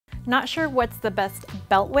Not sure what's the best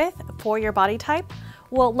belt width for your body type?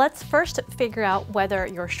 Well, let's first figure out whether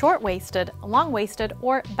you're short-waisted, long-waisted,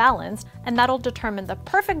 or balanced, and that'll determine the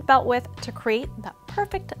perfect belt width to create that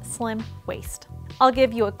perfect slim waist. I'll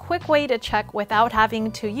give you a quick way to check without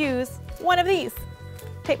having to use one of these.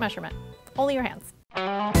 Tape measurement, only your hands.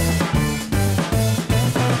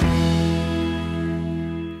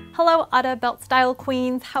 Hello, Ada Belt Style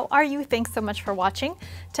Queens. How are you? Thanks so much for watching.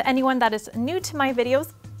 To anyone that is new to my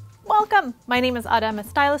videos, welcome. My name is Ada. I'm a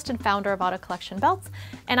stylist and founder of Ada Collection Belts,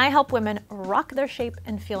 and I help women rock their shape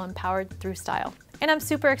and feel empowered through style. And I'm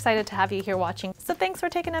super excited to have you here watching, so thanks for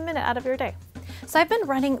taking a minute out of your day. So I've been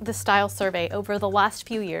running the style survey over the last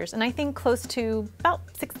few years, and I think close to about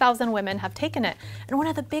 6,000 women have taken it. And one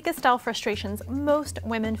of the biggest style frustrations most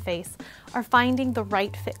women face are finding the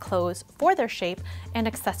right fit clothes for their shape and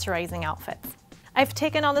accessorizing outfits. I've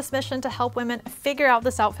taken on this mission to help women figure out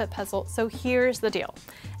this outfit puzzle, so here's the deal.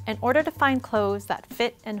 In order to find clothes that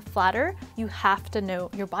fit and flatter, you have to know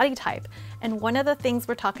your body type. And one of the things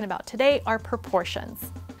we're talking about today are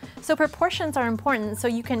proportions. So proportions are important so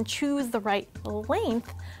you can choose the right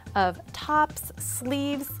length of tops,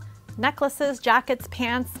 sleeves, necklaces, jackets,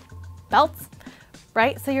 pants, belts,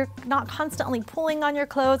 right? So you're not constantly pulling on your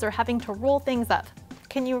clothes or having to roll things up.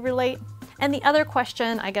 Can you relate? And the other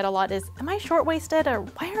question I get a lot is, am I short-waisted, or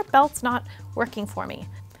why are belts not working for me?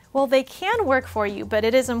 Well, they can work for you, but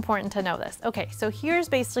it is important to know this. Okay, so here's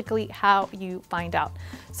basically how you find out.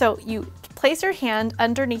 So you place your hand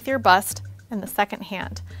underneath your bust and the second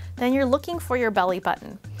hand. Then you're looking for your belly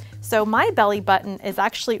button. So my belly button is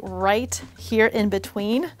actually right here in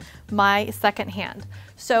between my second hand.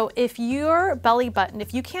 So if your belly button,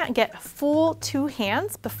 if you can't get full 2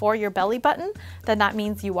 hands before your belly button, then that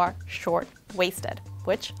means you are short-waisted,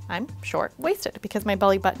 which I'm short-waisted because my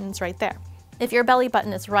belly button's right there. If your belly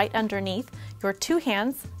button is right underneath your 2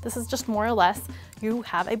 hands, this is just more or less, you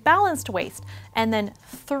have a balanced waist. And then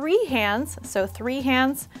 3 hands, so 3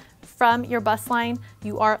 hands from your bust line,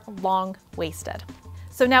 you are long-waisted.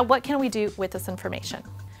 So now what can we do with this information?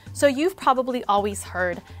 So you've probably always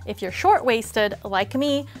heard if you're short-waisted like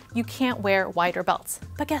me, you can't wear wider belts.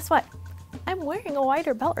 But guess what? I'm wearing a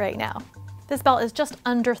wider belt right now. This belt is just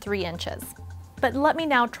under 3 inches. But let me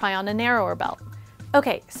now try on a narrower belt.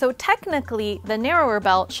 Okay, so technically the narrower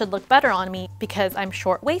belt should look better on me because I'm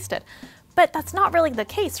short-waisted. But that's not really the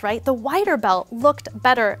case, right? The wider belt looked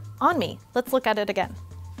better on me. Let's look at it again.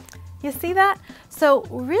 You see that? So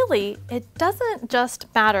really, it doesn't just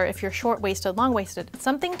matter if you're short-waisted, long-waisted. It's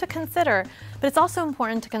something to consider, but it's also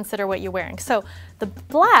important to consider what you're wearing. So the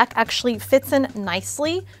black actually fits in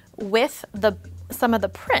nicely with some of the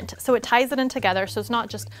print. So it ties it in together, so it's not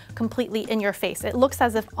just completely in your face. It looks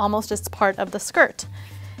as if almost it's part of the skirt.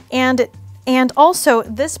 And also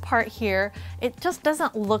this part here, it just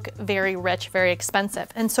doesn't look very rich, very expensive.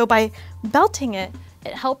 And so by belting it,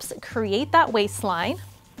 it helps create that waistline,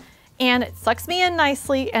 and it sucks me in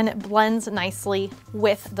nicely and it blends nicely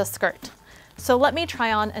with the skirt. So let me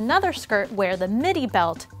try on another skirt where the midi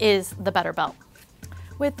belt is the better belt.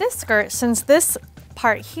 With this skirt, since this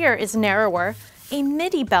part here is narrower, a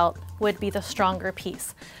midi belt would be the stronger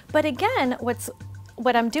piece. But again,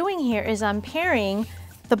 what I'm doing here is I'm pairing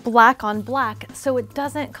the black on black so it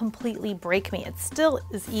doesn't completely break me. It still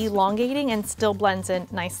is elongating and still blends in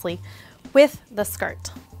nicely with the skirt.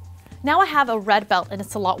 Now I have a red belt and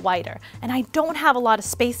it's a lot wider, and I don't have a lot of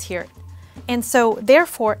space here. And so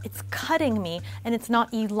therefore it's cutting me and it's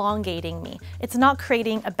not elongating me. It's not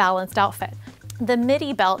creating a balanced outfit. The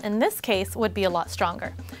midi belt in this case would be a lot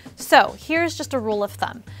stronger. So here's just a rule of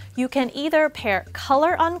thumb. You can either pair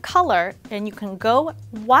color on color and you can go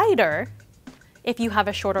wider if you have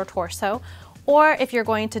a shorter torso, or if you're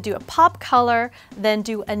going to do a pop color, then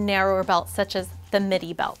do a narrower belt such as the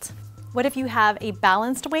midi belt. What if you have a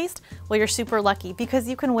balanced waist? Well, you're super lucky because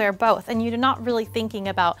you can wear both and you're not really thinking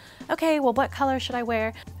about, okay, well, what color should I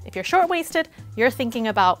wear? If you're short-waisted, you're thinking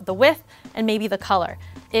about the width and maybe the color.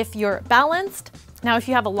 If you're balanced, now if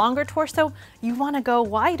you have a longer torso, you want to go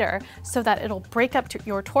wider so that it'll break up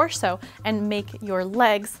your torso and make your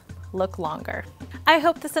legs look longer. I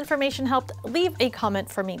hope this information helped. Leave a comment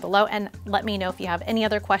for me below and let me know if you have any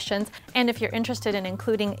other questions. And if you're interested in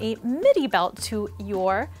including a midi belt to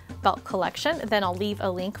your belt collection, then I'll leave a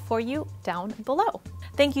link for you down below.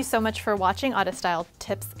 Thank you so much for watching Ada Style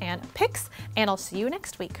Tips and Picks, and I'll see you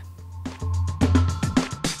next week.